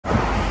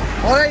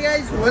Alright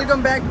guys,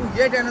 welcome back to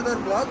yet another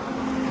vlog.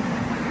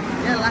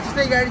 यहाँ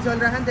लास्टै गाडी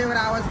चलिरहेको नि त्यही भएर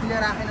आवाज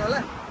क्लियर आएन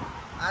होला।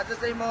 आज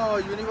चाहिँ म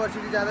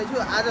युनिभर्सिटी जाँदैछु।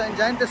 आज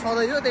जान त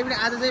सधैँ हो, त्यही पनि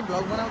आज चाहिँ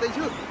भ्लग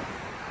बनाउँदैछु।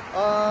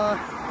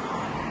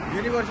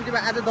 युनिभर्सिटीमा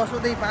आज 10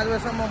 औँदेखि 5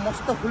 बजेसम्म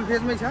मस्त फुल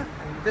फेजमै छ।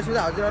 त्यसो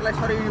भए हजुरहरूलाई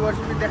सर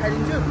युनिभर्सिटी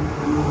देखाइदिन्छु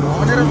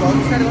भनेर भ्लग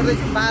स्टार्ट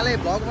गर्दैछु। बाले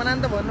भ्लग बना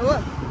नि त भन्नुभयो,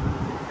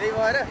 त्यही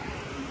भएर।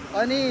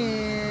 अनि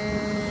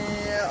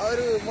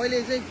अरू मैले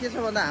चाहिँ के छ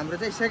भन्दा हाम्रो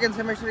चाहिँ सेकेन्ड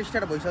सेमेस्टर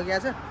स्टार्ट भइसकेको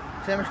छ।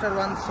 सेमेस्टर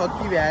 1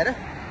 सकिभ्याएर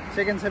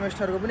सेकेन्ड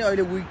सेमेस्टरको पनि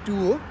अहिले विक 2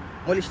 हो।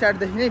 मैले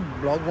स्टार्टदेखि नै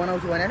भ्लग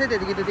बनाउँछु भनेको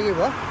थिएँ, त्यतिकै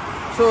भयो।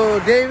 So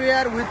they we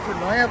are with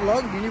नयाँ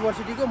भ्लग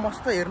युनिभर्सिटीको,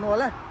 मस्त हेर्नु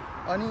होला।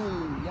 अनि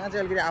यहाँ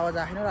चाहिँ अलिकति आवाज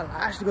आएन होला।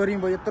 लास्ट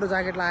गर्मी भयो, यत्रो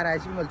ज्याकेट लाएर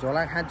आएपछि मैले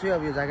झोला खान्छु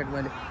अब यो ज्याकेट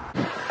मैले।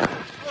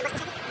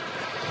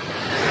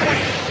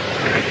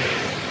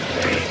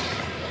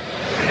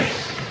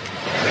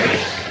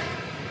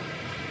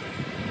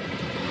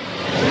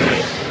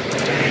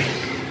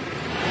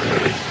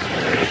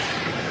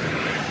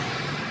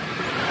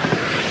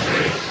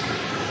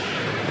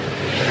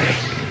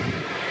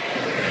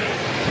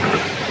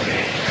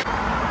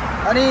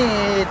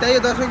 अनि त्यही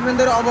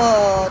दर्शकवृन्दहरू, अब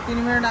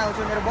 3 मिनट आउँछ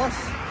मेरो बस।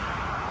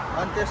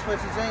 अनि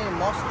त्यसपछि चाहिँ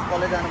मस्त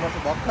कलेज जानुपर्छ।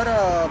 भर्खर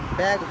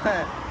ब्यागमा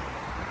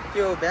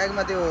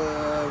त्यो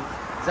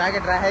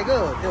ज्याकेट राखेको,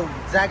 त्यो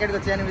ज्याकेटको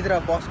चेनभित्र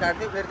बस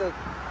काट्थ्यो, फेरि त्यो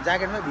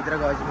ज्याकेटमै भित्र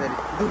गएपछि फेरि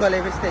दुःख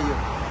लिएपछि त्यही हो।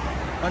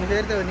 अनि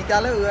फेरि त्यो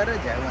निकाल्यो उ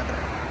गरेर झ्याउ मात्र।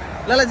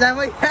 ल जाम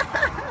है।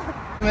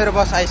 मेरो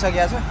बस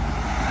आइसकेको छ।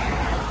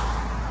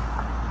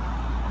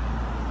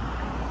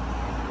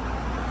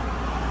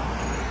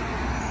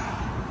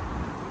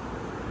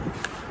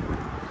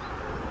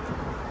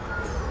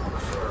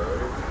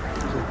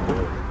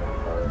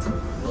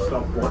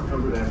 Stop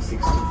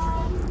 160.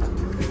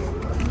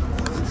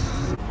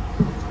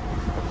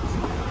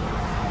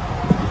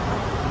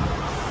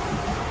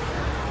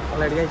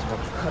 अलरेडी गाइस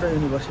भर्खर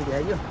युनिभर्सिटी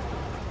आइयो।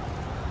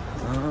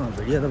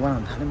 भिडियो त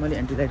बनाउनु थालेँ मैले,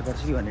 एन्टी लाइट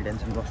पर्छ कि भन्ने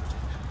टेन्सन भयो।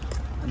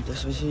 अनि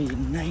त्यसपछि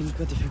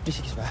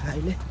 9:56 भयो।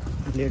 अहिले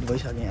लेट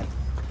भइसक्यो यहाँ।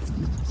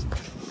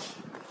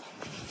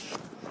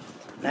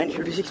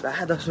 9:56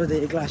 भयो। 10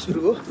 बजे क्लास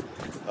सुरु हो।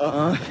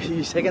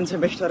 सेकेन्ड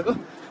सेमेस्टरको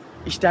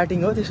स्टार्टिङ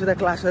हो। त्यसो त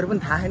क्लासहरू पनि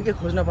थाहा छैन कि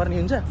खोज्न पर्ने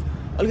हुन्छ।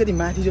 अलिकति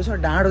माथि जो छ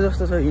डाँडो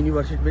जस्तो छ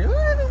युनिभर्सिटी पनि।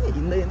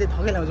 हिँड्दै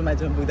थकै लाउँछ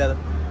मान्छेमा पुग्दा त।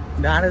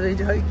 डाँडो चाहिँ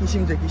छ कि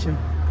किसिम छ किसिम।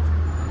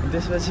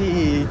 त्यसपछि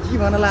के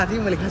भन्न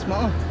लाग्थ्यो मैले खासमा,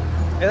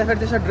 यता फेरि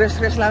त्यसो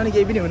ड्रेस लाउने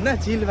केही पनि हुन्न।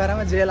 चिल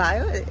पारामा जेल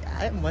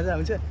आयो मजा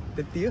आउँछ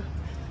त्यति हो।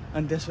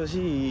 अनि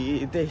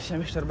त्यसपछि त्यही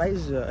सेमेस्टर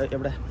वाइज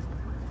एउटा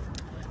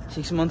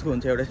 6 मन्थको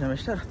हुन्छ एउटा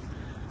सेमेस्टर।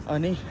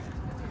 अनि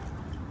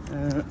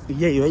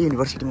यही हो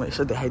युनिभर्सिटी। म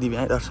यसो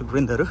देखाइदिएँ है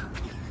दर्शकवृन्दहरू।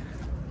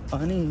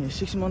 अनि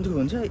 6 मन्थको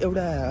हुन्छ।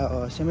 एउटा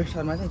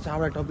सेमेस्टरमा चाहिँ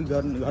 4वटा टपिक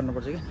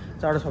गर्नुपर्छ कि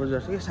 4वटा सब्जेक्ट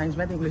जस्तो कि साइन्स,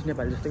 म्याथ, इङ्ग्लिस,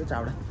 नेपाली जस्तो कि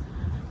 4वटा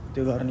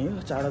त्यो गर्ने हो।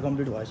 4वटा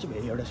कम्प्लिट भएपछि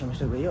फेरि एउटा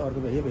सेमेस्टर भयो, अर्को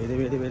भयो,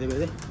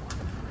 भेदै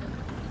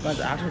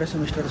 8वटा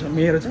सेमेस्टर छ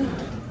मेरो चाहिँ।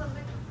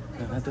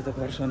 त्यो त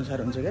कोर्स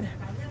अनुसार हुन्छ क्या।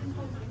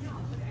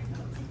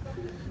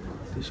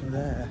 त्यसो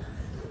हुँदा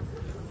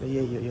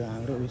यही हो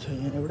हाम्रो उयो छ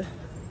यहाँ एउटा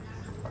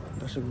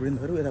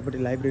दर्शकवृन्दहरू। यतापट्टि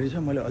लाइब्रेरी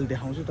छ, मैले अहिले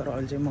देखाउँछु। तर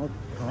अहिले चाहिँ म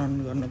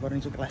रन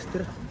गर्नुपर्ने छु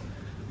क्लासतिर।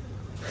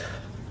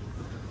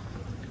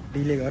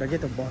 डिले गरेर के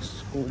त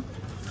बसको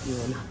यो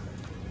होला।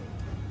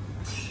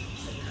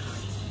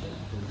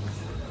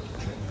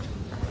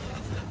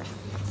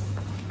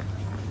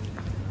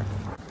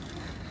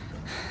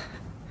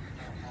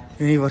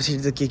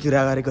 युनिभर्सिटी त के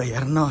कुरा गरेको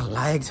हेर्न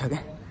लायक छ क्या।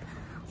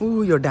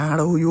 यो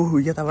डाँडो, यो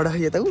यताबाट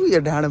यता यो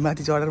डाँडो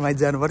माथि चढेर माथि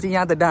जानुपर्छ।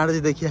 यहाँ त डाँडो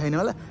चाहिँ देखिया छैन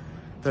होला।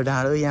 त्यो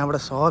डाँडो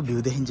यहाँबाट सब भ्यू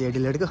देखिन्छ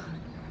एडिलेडको।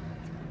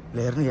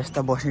 हेर्नु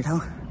यस्ता बस्ने ठाउँ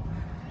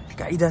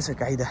कायदा छ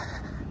कायदा।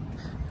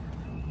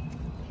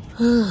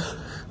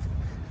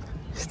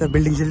 यस्ता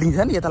बिल्डिङ छ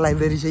नि। यता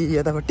लाइब्रेरी चाहिँ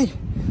यतापट्टि।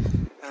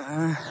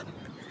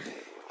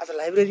 आज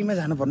लाइब्रेरीमा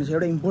जानुपर्ने छ,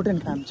 एउटा इम्पोर्टेन्ट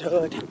काम छ।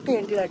 ठ्याक्कै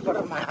एन्टी लाइटबाट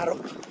मारो।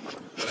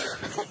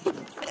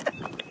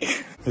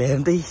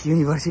 हेर्नु त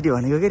युनिभर्सिटी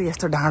भनेको के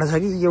यस्तो डाँडो छ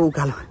कि यो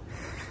उकालो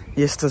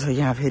यस्तो छ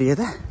यहाँ। फेरि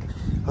यता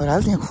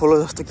हाल त्यहाँ खोलो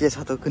जस्तो के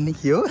छ त कुनै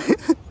के हो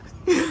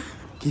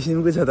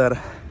किसिमको छ। तर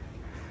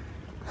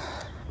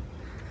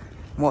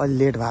म अलि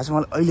लेट भएको छु,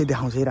 मलाई अहिले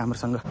देखाउँछु है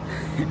राम्रोसँग।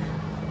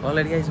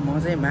 अलरेडी गाइस म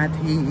चाहिँ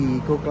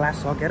माथिको क्लास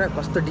सकेर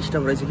कस्तो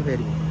डिस्टर्ब रहेछ कि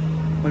फेरि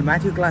मैले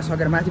माथिको क्लास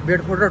सकेर माथि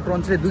बेडफोर्ड र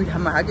ट्रोन चाहिँ 2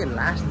 ठाउँमा आएको।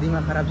 लास्ट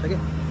दिमाग खराब छ कि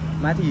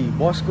माथि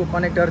बसको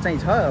कनेक्टर चाहिँ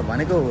छ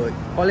भनेको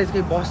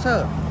कलेजकै बस छ।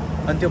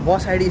 अनि त्यो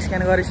बस आइडी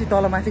स्क्यान गरेपछि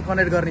तल माथि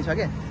कनेक्ट गर्ने छ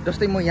क्या।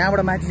 जस्तै म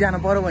यहाँबाट माथि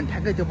जानु पऱ्यो भने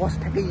ठ्याक्कै त्यो बस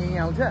ठ्याक्कै यहीँ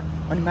आउँछ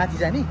अनि माथि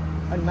जाने।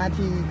 अनि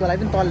माथिको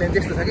लागि पनि तल ल्याउने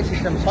त्यस्तो छ कि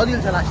सिस्टम।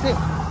 सजिलो छ। लास्टै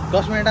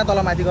 10 मिनटमा तल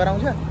माथि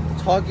गराउँछ।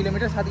 6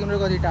 किलोमिटर 7 किलोमिटर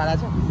कति टाढा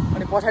छ।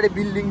 अनि पछाडि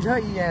बिल्डिङ छ।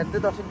 यहाँ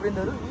चाहिँ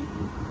दर्शकवृन्दहरू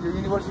यो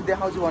युनिभर्सिटी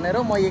देखाउँछु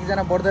भनेर म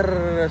एकजना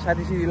बर्दर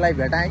साथीलाई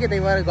भेटाएँ कि, त्यही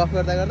भएर गफ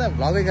गर्दा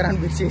भ्लगै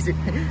गराउनु बिर्सिएछु।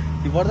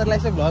 त्यो बर्दरलाई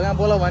चाहिँ भ्लगमा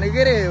बोल भनेको के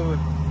अरे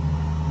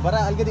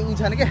बडा अलिकति उ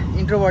छन् क्या,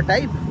 इन्ट्रोभर्ट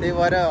टाइप। त्यही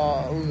भएर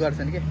उ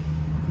गर्छन् कि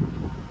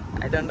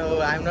I don't know,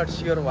 I'm not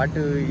sure what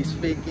to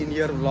speak in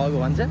your vlog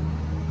भन्छ।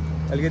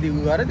 अलिकति उ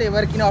गरेँ, त्यही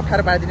भएर किन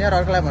अप्ठ्यारो पारिदिने यार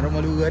अर्कोलाई भनेर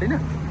मैले उ गरिनँ।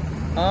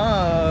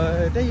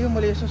 त्यही हो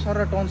मैले यसो सर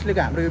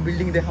टन्सलेको हाम्रो यो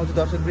बिल्डिङ देखाउँछु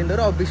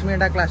दर्शकवृन्दहरू अब 20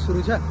 मिनट क्लास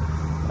सुरु छ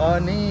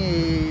अनि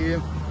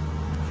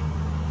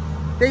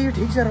त्यही हो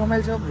ठिक छ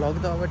रमाइलो छ भ्लग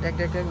त अब ट्याक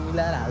ट्याक ट्याक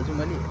मिलाएर हाल्छु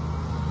मैले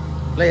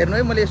ल हेर्नु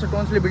है मैले यसो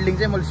टन्सले बिल्डिङ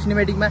चाहिँ मैले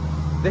सिनेमेटिकमा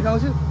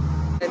देखाउँछु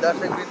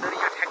दर्शकवृन्दहरू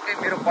यहाँ ठ्याक्कै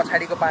मेरो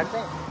पछाडिको पार्ट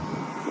चाहिँ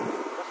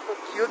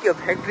कस्तो के हो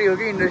फ्याक्ट्री हो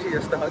कि इन्डस्ट्री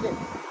जस्तो हो कि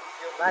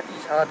यो माथि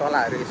छ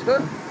तलाहरू यसको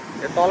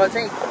यो तल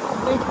चाहिँ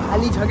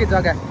खाली छ कि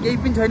जग्गा केही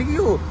पनि छैन कि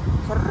यो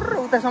सर्र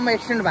उतासम्म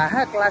एक्सटेन्ड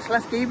भएको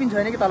क्लास केही पनि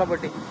छैन कि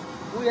तलपट्टि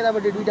ऊ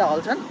यतापट्टि 2टा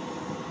हल छन्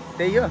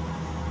त्यही हो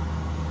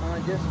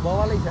जस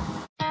बवालै छ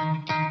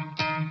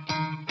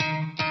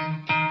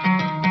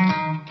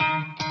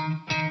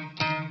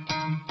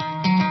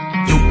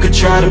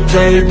Try to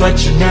play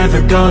but you're never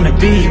gonna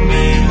beat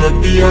me. Look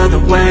the other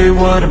way,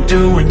 what I'm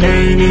doing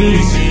ain't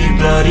easy.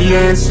 Bloody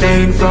hands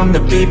stained from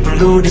the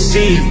people who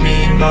deceive me.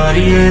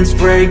 Muddy hands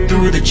break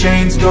through the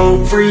chains, go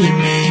free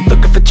me.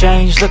 Looking for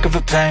change, looking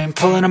for pain.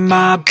 Pulling a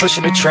mob,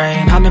 pushing a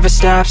train. I'll never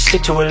stop,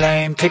 stick to a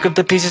lane. Pick up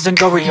the pieces and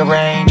go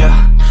rearrange.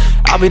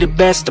 I'll be the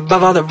best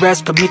above all the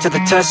rest, put me to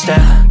the test.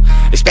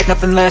 Expect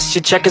nothing less,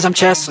 you check as I'm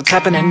chess. What's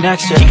happening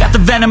next? He got the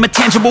venom, a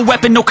tangible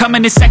weapon, no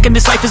coming in second.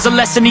 This life is a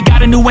lesson, he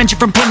got a new engine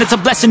from pain, it's a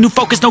blessing. New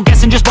focus, no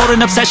guessing, just bold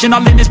and obsession.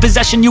 All in his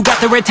possession, you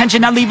got their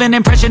attention. I'll leave an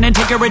impression and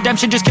take a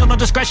redemption. Just kill no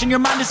discretion, your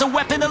mind is a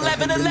weapon.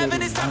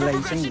 11-11 is time for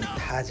progression.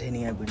 थाहा छैन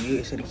यहाँ video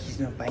यसरी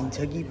खिच्न पाइन्छ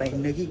कि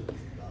पाइन्न कि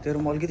तर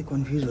म अलिकति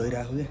कन्फ्युज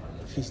भइरहेको क्या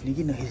खिच्ने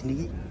कि नखिच्ने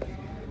कि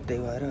त्यही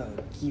भएर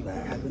के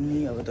भएको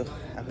नि अब त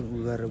आफू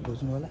उ गरेर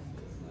बुझ्नु होला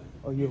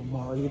अब यो म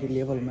अलिकति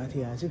लेभल माथि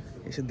आएको छु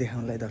यसो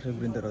देखाउनलाई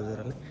दर्शकवृन्द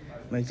हजुरहरूलाई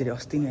म एकचोटि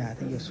अस्ति नै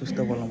आएको थिएँ यो सुस्त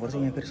बोल्नुपर्छ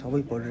यहाँ फेरि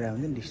सबै पढिरहेको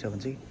हुन्छ नि डिस्टर्ब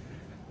हुन्छ कि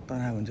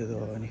तनाव हुन्छ त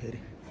अनि फेरि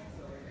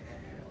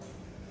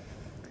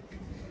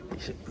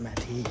यसो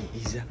माथि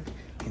हिजो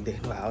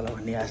देख्नु भयो होला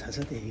भन्ने आशा छ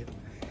त्यही हो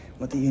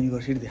म त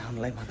युनिभर्सिटी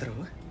देखाउनलाई मात्र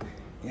हो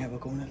यहाँ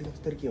भएको उनीहरूले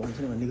कस्तो के भन्छ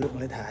भन्ने कुरो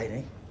मलाई थाहा छैन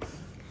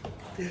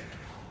है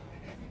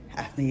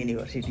आफ्नै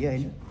युनिभर्सिटी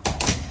होइन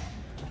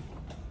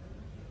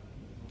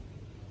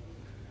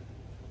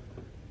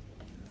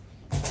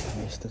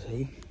यस्तो छ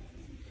है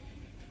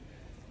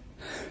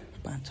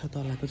 5-6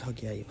 तलाको छ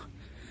कि आयो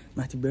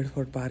माथि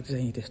बेडफोर्ड पार्क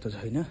चाहिँ त्यस्तो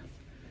छैन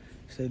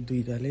यस्तै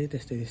 2 तले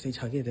त्यस्तै छ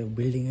कि त्यो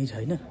बिल्डिङै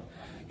छैन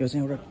यो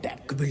चाहिँ एउटा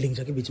ट्यागको बिल्डिङ छ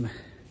कि बिचमा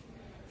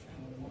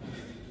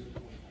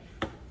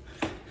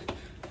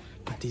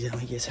माथि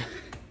जामै के छ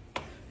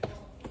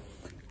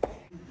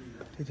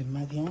त्यही दिन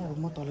माथि आएँ अब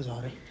म तल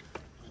झरेँ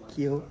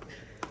के हो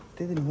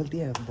त्यही दिन मैले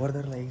त्यहाँ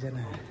बर्दरलाई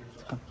एकजना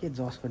छ के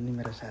जस भन्ने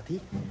मेरो साथी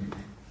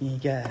यहीँ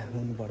क्या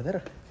हुनु बर्दर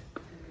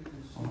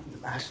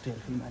लास्ट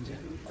हेल्पफुल मान्छे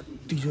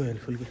अति जो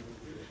हेल्पफुल कि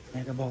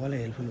यहाँका बाबालाई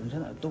हेल्पफुल हुन्छ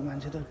नि त्यो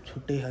मान्छे त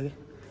छुट्टै छ कि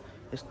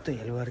यस्तो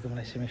हेल्प गरेको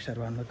मलाई सेमेस्टर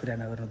 1मा कुरा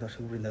नगर्नु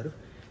दर्शकवृन्दहरू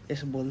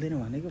यसो बोल्दैन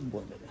भनेको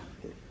बोल्दैन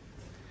फेरि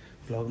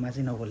भ्लगमा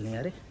चाहिँ नबोल्ने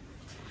अरे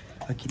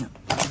किन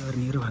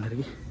गर्नेहरू भनेर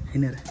कि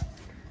होइन र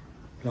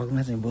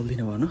भ्लगमा चाहिँ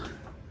बोल्दिनँ भनौँ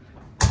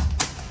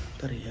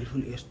तर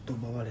हेल्पफुल यस्तो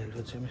बाबाले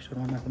हेल्पफुल सेमेस्टर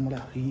 1मा त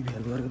मलाई हरिब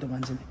हेल्प गरेको त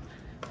मान्छेले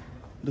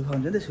दुःख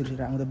हुन्छ नि त सुरु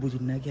सुरु आउँदा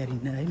बुझिन्न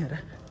क्यारिन्न होइन र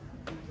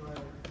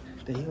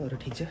त्यही हो र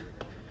ठिक छ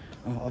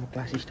अब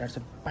क्लास स्टार्ट छ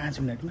 5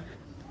 मिनटमा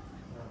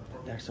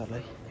द्याट्स अल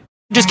है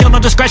Just kill no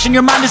discretion,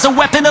 your mind is a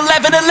weapon.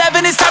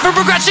 11-11, it's time for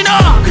progression.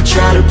 You could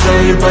try to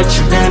play, but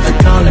you're never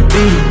gonna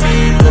beat me.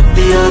 Look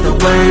the other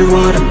way,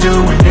 what I'm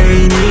doing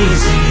ain't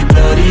easy.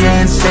 Bloody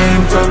hands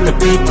stained from the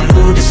people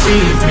who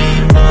deceive me.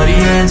 Muddy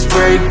hands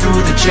break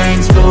through the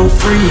chains, go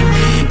free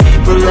me.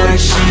 People like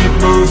sheep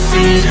move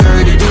feet,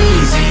 hurt it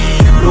easy.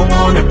 You don't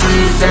wanna be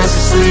fast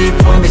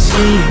asleep when they're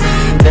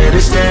scheming.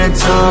 Better stand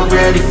tall,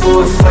 ready for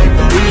a fight,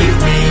 believe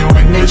me.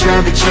 When they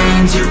try the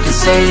chains, you can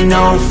say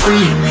no,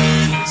 free me.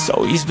 So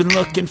he's been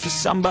looking for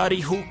somebody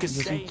who can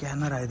say.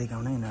 Camera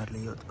आइदिकाउन यिनीहरूले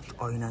यो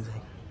ऐना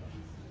चाहिँ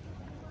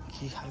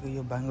के खालको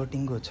यो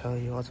बाङ्गोटिङको छ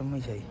यो अचम्मै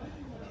छ है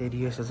फेरि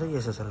यसो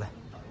छ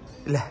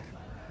ल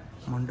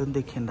मन्टुन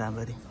देखिएन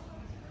राम्ररी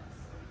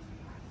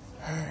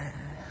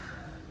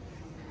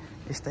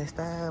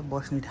यस्ता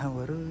बस्ने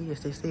ठाउँहरू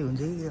यस्तै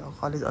हुन्छ कि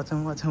कलेज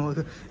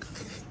अचम्मको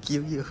के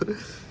हो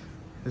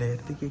ल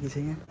हेर्दै के छ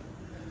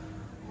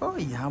यहाँ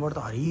यहाँबाट त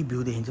हरि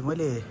भ्यू देखिन्छ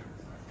मैले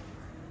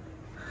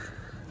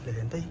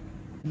हेर्नु त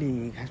ले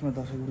खासमा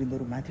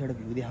दर्शकवृन्दहरू माथिबाट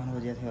भ्यू देखाउन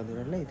खोजेको थियो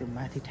हजुरहरूलाई त्यो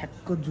माथि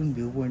ठ्याक्क जुन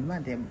भ्यू पोइन्टमा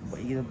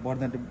त्यहाँ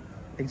बर्दरले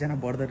एकजना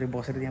बर्दरले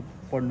बसेर त्यहाँ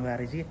पढ्नु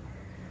आएर चाहिँ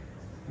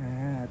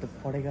त्यो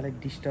पढेकालाई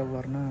डिस्टर्ब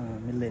गर्न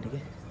मिल्दैन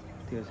क्या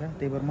त्यो छ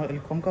त्यही भएर म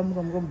अलिक कम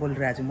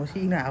बोलिरहेको छु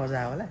मसिनो आवाज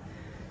आयो होला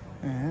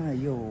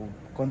यो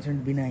कन्सेन्ट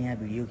बिना यहाँ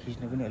भिडियो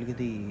खिच्न पनि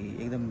अलिकति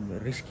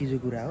एकदम रिस्की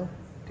कुरा हो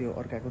त्यो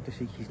अर्काको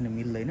त्यसै खिच्न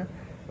मिल्दैन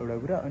एउटा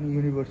कुरा अनि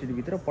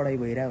युनिभर्सिटीभित्र पढाइ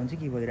भइरहेको हुन्छ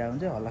कि भइरहेको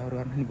हुन्छ हल्लाखोर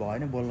गर्न नि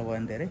भएन बोल्नु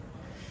भएन धेरै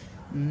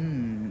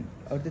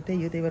अरू त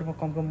त्यही हो त्यही भएर म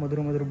कम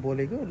मधुरो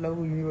बोलेको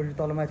लगभग युनिभर्सिटी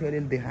तलमाथि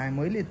अलिअलि देखाएँ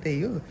मैले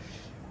त्यही हो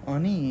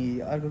अनि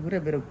अर्को कुरा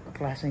मेरो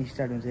क्लास चाहिँ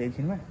स्टार्ट हुन्छ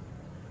एकछिनमा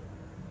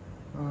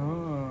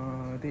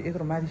त्यो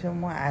यत्रो माथिसम्म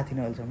म आएको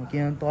थिइनँ अहिलेसम्म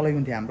किनभने तलै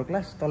हुन्थ्यो हाम्रो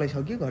क्लास तलै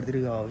छ कि घरतिर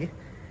गयो कि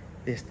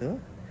त्यस्तो हो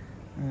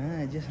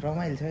जस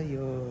रमाइलो छ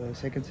यो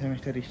सेकेन्ड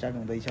सेमेस्टर स्टार्ट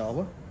हुँदैछ अब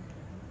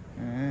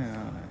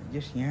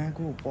जस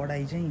यहाँको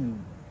पढाइ चाहिँ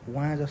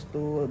उहाँ जस्तो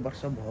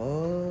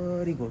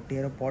वर्षभरि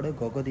घोटिएर पढ्यो,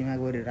 गएको दिमाग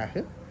गरेर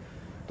राख्यो।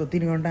 त्यो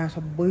 3 घन्टा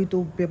सबै त्यो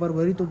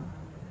पेपरभरि त्यो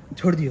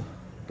छोडिदियो।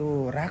 त्यो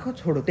राखो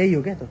छोडो त्यही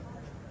हो क्या, त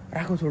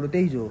राखो छोडो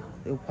त्यही जो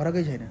त्यो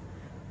फरकै छैन।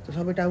 त्यो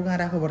सबै टाउ कहाँ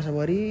राखो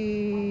वर्षभरि,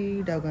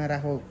 टाउ कहाँ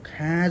राखो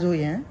खाँजो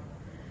यहाँ।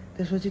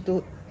 त्यसपछि त्यो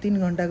 3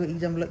 घन्टाको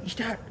इक्जाम ल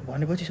स्टार्ट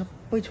भनेपछि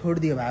सबै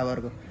छोडिदियो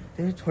भावहरूको।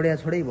 त्यसपछि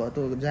छोडै भयो।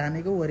 त्यो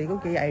जानेको वरेको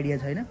केही आइडिया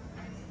छैन।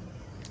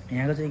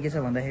 यहाँको चाहिँ के छ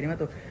भन्दाखेरिमा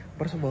त्यो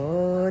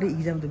वर्षभरि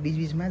इक्जाम त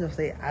बिचबिचमा,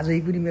 जस्तै आजै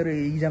पनि मेरो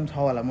इक्जाम छ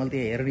होला, मैले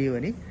त्यो हेर्ने हो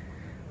भने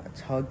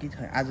छ कि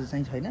छैन, आज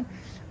चाहिँ छैन,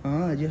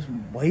 जस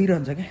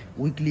भइरहन्छ क्या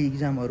विकली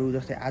इक्जामहरू।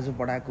 जस्तै आज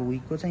पढाएको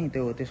विकको चाहिँ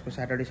त्यसको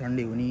स्याटरडे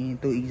सन्डे हुने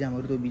त्यो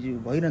इक्जामहरू त्यो बिच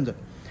भइरहन्छ।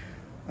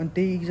 अनि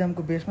त्यही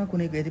इक्जामको बेसमा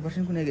कुनैको यति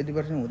पर्सेन्ट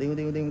हुँदै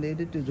हुँदै हुँदै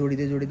हुँदै त्यो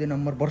जोडिँदै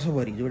नम्बर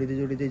वर्षभरि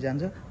जोडिँदै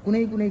जान्छ।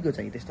 कुनैको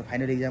चाहिँ त्यस्तो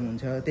फाइनल इक्जाम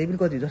हुन्छ, त्यही पनि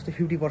कति जस्तै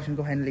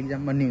 50%को फाइनल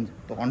इक्जाम भन्ने हुन्छ।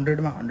 त्यो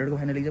 100मा 100को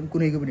फाइनल इक्जाम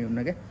कुनैको पनि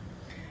हुन्न क्या।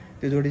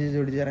 त्यो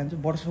जोडिँदै जान्छ।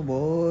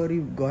 वर्षभरि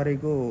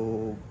गरेको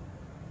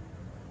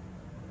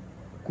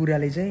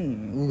कुराले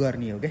चाहिँ उ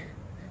गर्ने हो क्या।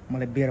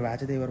 मलाई बेर भएको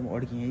छ, त्यही भएर म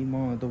अड्किएँ।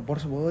 म त्यो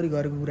वर्षभरि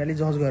गरेको कुराले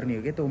जज गर्ने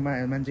हो क्या। त्यो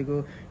मान्छेको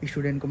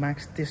स्टुडेन्टको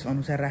मार्क्स त्यस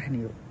अनुसार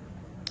राख्ने हो।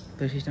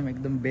 त्यो सिस्टम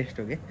एकदम बेस्ट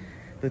हो क्या।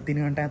 त्यो 3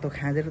 घन्टा त्यो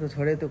खाँदेर त्यो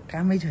छोडेर त्यो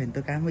कामै छैन,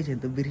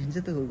 त्यो बिर्सिन्छ,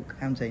 त्यो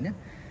काम छैन।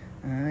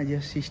 यो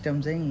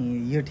सिस्टम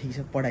चाहिँ यो ठिक छ।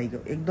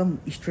 पढाइको एकदम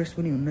स्ट्रेस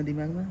पनि हुन्न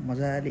दिमागमा,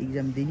 मजाले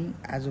इक्जाम दिने।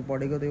 आज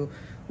पढेको त्यो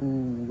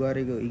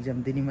गरेको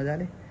इक्जाम दिने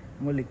मजाले।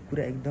 मैले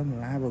कुरा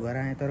एकदम लामो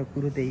गराएँ, तर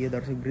कुरो त्यही हो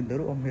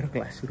दर्शकवृन्दहरू। अब मेरो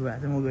क्लास सुरु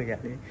भएको छ, म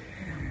गइहालेँ।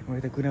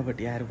 मैले त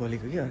कुनापट्टि आएर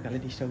बोलेको कि अर्काले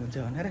डिस्टर्ब हुन्छ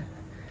भनेर।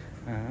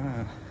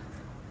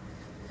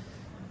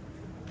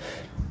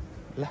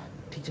 ल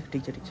ठिक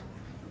छ।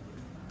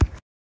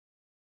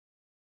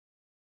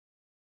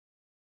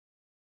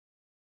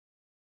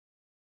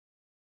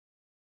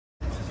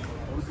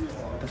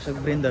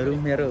 दर्शकवृन्दहरू,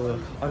 मेरो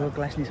अर्को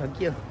क्लास नि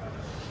सकियो।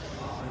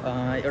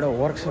 एउटा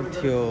वर्कसप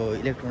थियो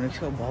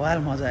इलेक्ट्रोनिक्सको, भवाल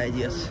मजा आयो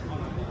यस।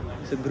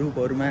 यसो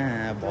ग्रुपहरूमा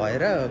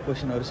भएर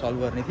क्वेसनहरू सल्भ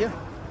गर्ने थियो।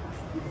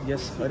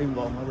 यस अरे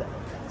भयो मजा।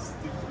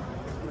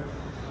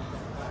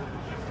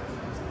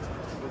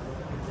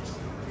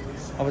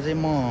 अब चाहिँ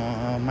म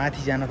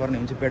माथि जानुपर्ने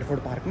हुन्छ बेडफोर्ड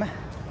पार्कमा।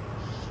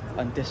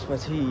 अनि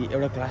त्यसपछि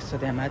एउटा क्लास छ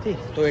त्यहाँ माथि,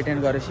 त्यो एटेन्ड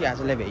गरेपछि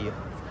आजलाई भ्याइयो।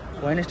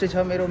 वेडनेसडे छ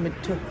मेरो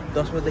मिठो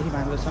 10 बजेदेखि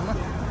 5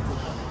 बजीसम्म।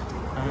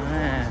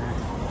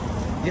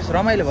 यस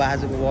रमाइलो भयो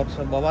आजको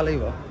वर्कसप, बबालै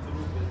भयो।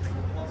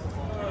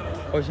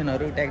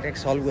 क्वेसनहरू ट्याक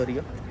सल्भ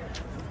गरियो।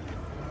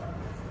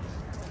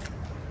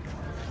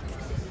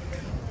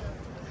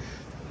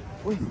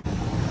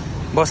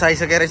 बस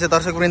आइसकेको रहेछ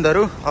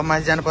दर्शकवृन्दहरू, अब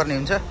माथि जानुपर्ने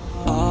हुन्छ।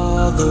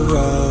 All the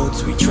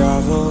roads we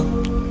travel,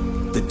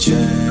 the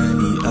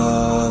journey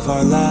of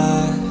our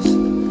lives.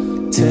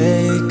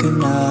 Take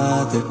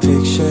another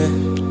picture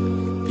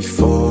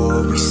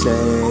before we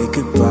say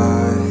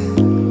goodbye.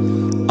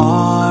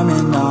 Arm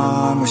in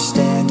arm we're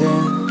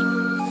standing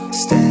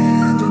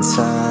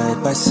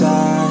side by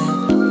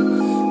side.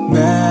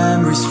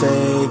 Memories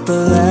fade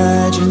but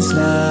legends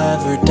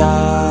never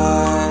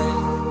die.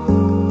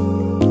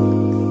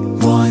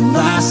 One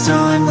last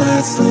time,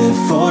 let's live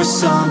for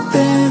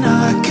something.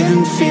 I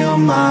can feel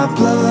my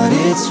blood,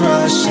 it's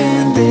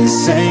rushing.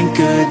 This ain't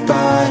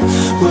goodbye,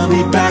 we'll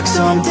be back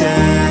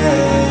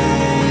someday.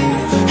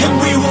 And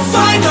we will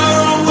find our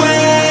own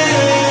way.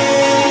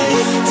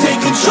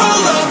 Take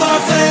control of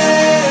our fate.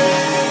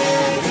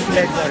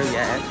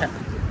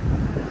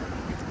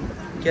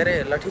 के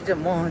अरे ल ठिक छ,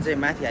 म चाहिँ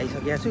माथि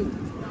आइसकेको छु।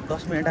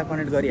 10 मिनटमा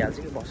कनेक्ट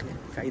गरिहाल्छु कि बसले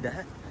काइदा।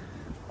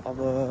 अब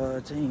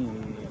चाहिँ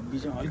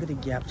बिचमा अलिकति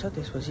ग्याप छ,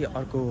 त्यसपछि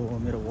अर्को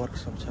मेरो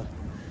वर्कसप छ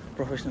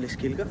प्रोफेसनल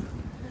स्किलको।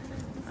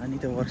 अनि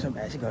त्यो वर्कसप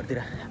भएपछि घरतिर।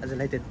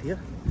 आजलाई त्यति थियो।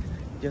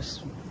 जस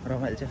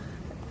रमाइलो छ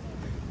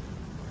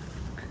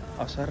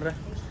असर। र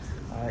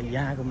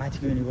यहाँको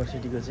माथिको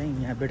युनिभर्सिटीको चाहिँ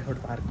यहाँ बेडफोर्ड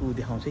पार्कको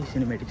देखाउँछ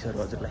सिनेमेटिक्सहरू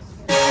हजुरलाई।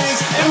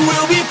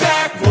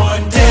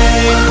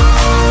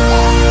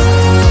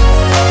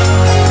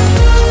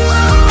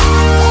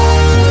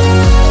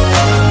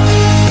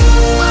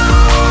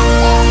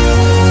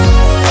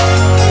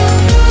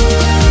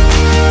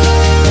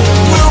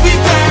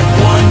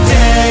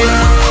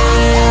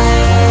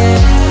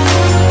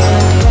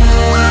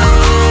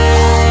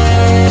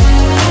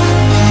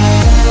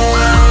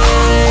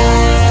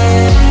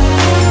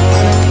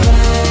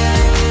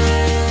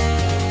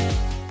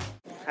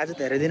 आज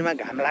धेरै दिनमा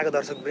घाम लाग्यो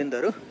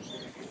दर्शकवृन्दहरू,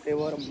 त्यही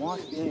भएर म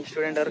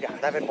स्टुडेन्टहरू घाम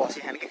तापेर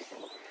बसिखान् कि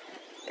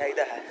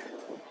काइदा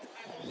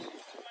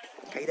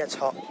छ।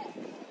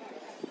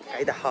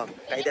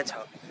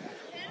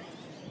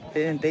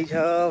 त्यही छ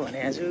भने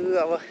आज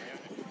अब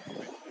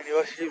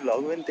युनिभर्सिटी भ्लग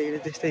पनि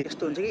त्यस्तै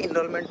यस्तो हुन्छ कि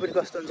इनरोलमेन्ट पनि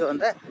कस्तो हुन्छ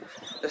भन्दा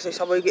जस्तै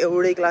सबैको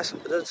एउटै क्लास,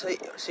 जस्तै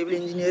सिभिल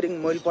इन्जिनियरिङ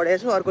मैले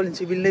पढाएको छु, अर्कोले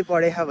सिभिल नै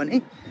पढाएको भने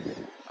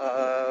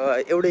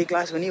एउटै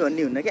क्लास हुने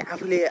भन्ने हुन्न कि।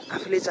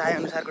 आफूले चाहे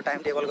अनुसारको टाइम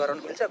टेबल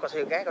गराउनु मिल्छ।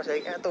 कसैको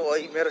कहाँ त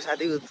मेरो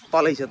साथी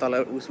तलै छ, तल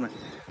उसमा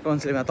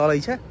टोन्सलेमा तलै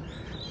छ,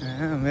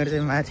 मेरो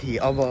चाहिँ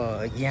माथि। अब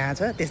यहाँ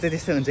छ,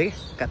 त्यस्तै हुन्छ कि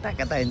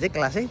कता हुन्छ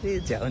क्लासै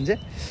झ्या हुन्छ।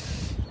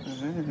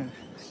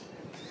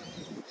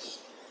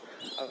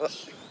 अब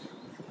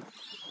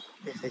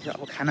त्यस्तै छ।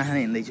 अब खाना खान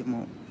हिँड्दैछु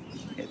म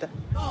यता।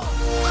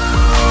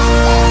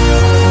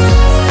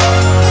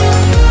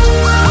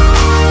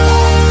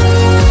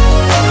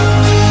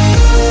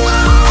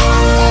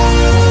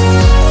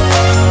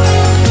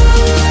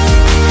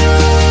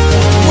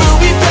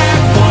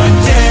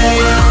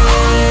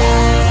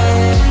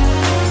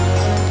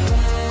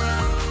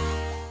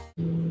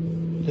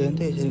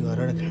 यसरी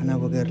घरबाट खाना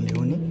बोकेर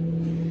ल्याउने,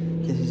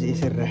 त्यसपछि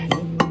यसरी राख्ने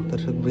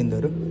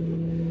दर्शकवृन्दहरू।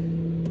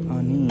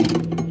 अनि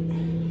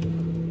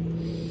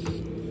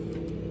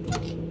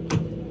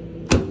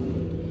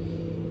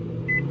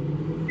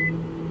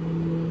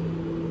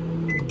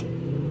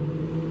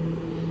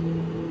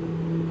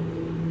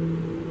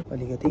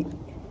अलिकति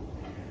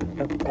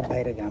टक्क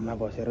बाहिर घाममा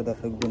बसेर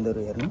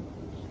दर्शकवृन्दहरू हेर्नु।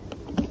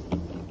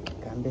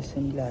 घाम बेसी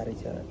लाएर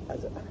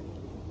आज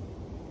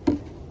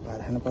भात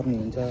खानुपर्ने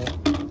हुन्छ।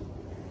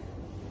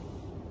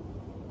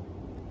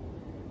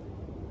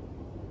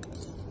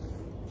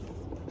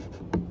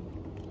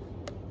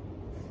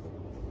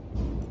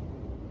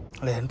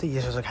 हेर्नु त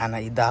यसो छ खाना,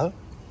 यी दाल,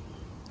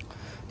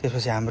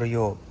 त्यसपछि हाम्रो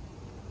यो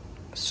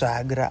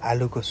साग र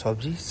आलुको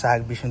सब्जी।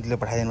 साग विष्णुदीले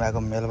पठाइदिनु भएको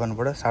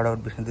मेलबर्नबाट, साउट आउट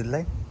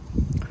विष्णुदीलाई।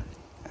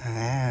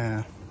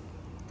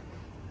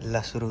 ल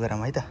सुरु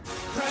गरौँ है त।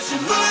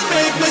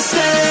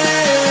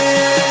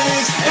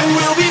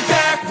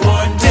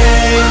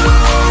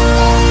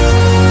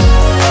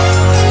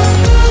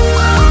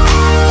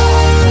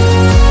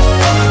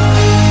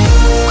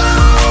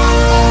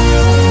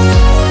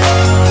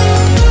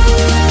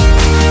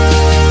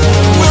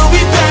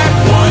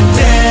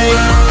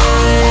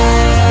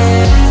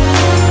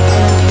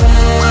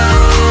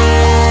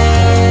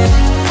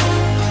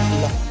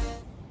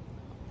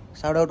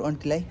 साउट आउट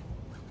आन्टीलाई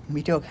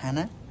मिठो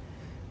खाना,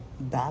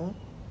 दाल,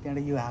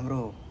 त्यहाँबाट यो हाम्रो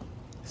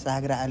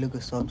साग र आलुको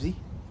सब्जी।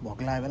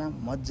 भोक लागेको बेला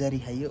मजाले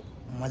खाइयो,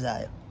 मजा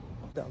आयो।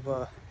 अब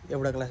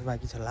एउटा क्लास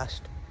बाँकी छ,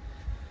 लास्ट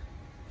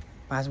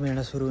 5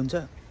 मिनटमा सुरु हुन्छ,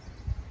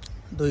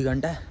 2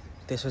 घन्टा,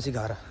 त्यसपछि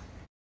घर।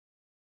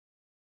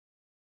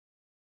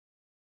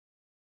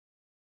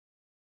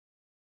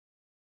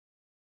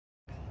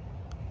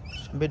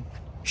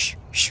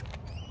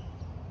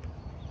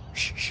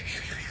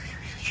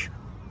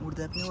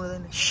 उड्दा पनि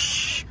उड्दैन।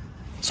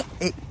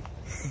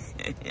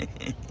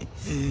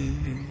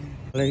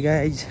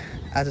 गाइज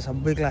आज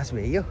सबै क्लास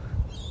भ्याइयो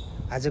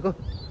आजको।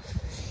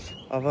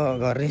 अब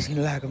घर निस्किन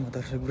लागेको म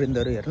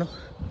दर्शकवृन्दहरू हेर्नु।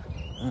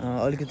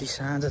 अलिकति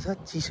साँझ छ,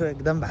 चिसो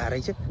एकदम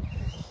भारै छ।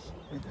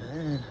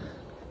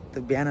 त्यो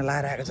बिहान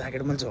लाएर आएको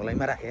ज्याकेट मैले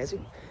झोलैमा राखेको छु,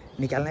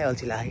 निकाल्नै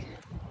अल्छी लाग्यो।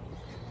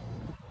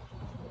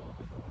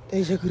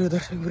 त्यही छ कुरो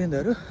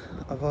दर्शकवृन्दहरू।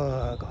 अब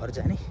घर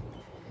जाने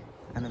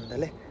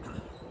आनन्दले।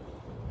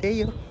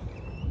 त्यही हो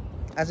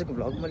आजको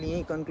भ्लग, मैले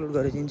यहीँ कन्क्लुड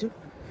गरिदिन्छु।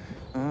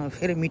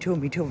 फेरि मिठो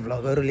मिठो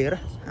भ्लगहरू लिएर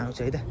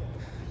आउँछु है त।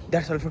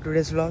 That's all for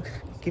today's vlog.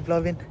 Keep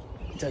loving.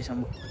 Jay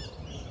Shambhu.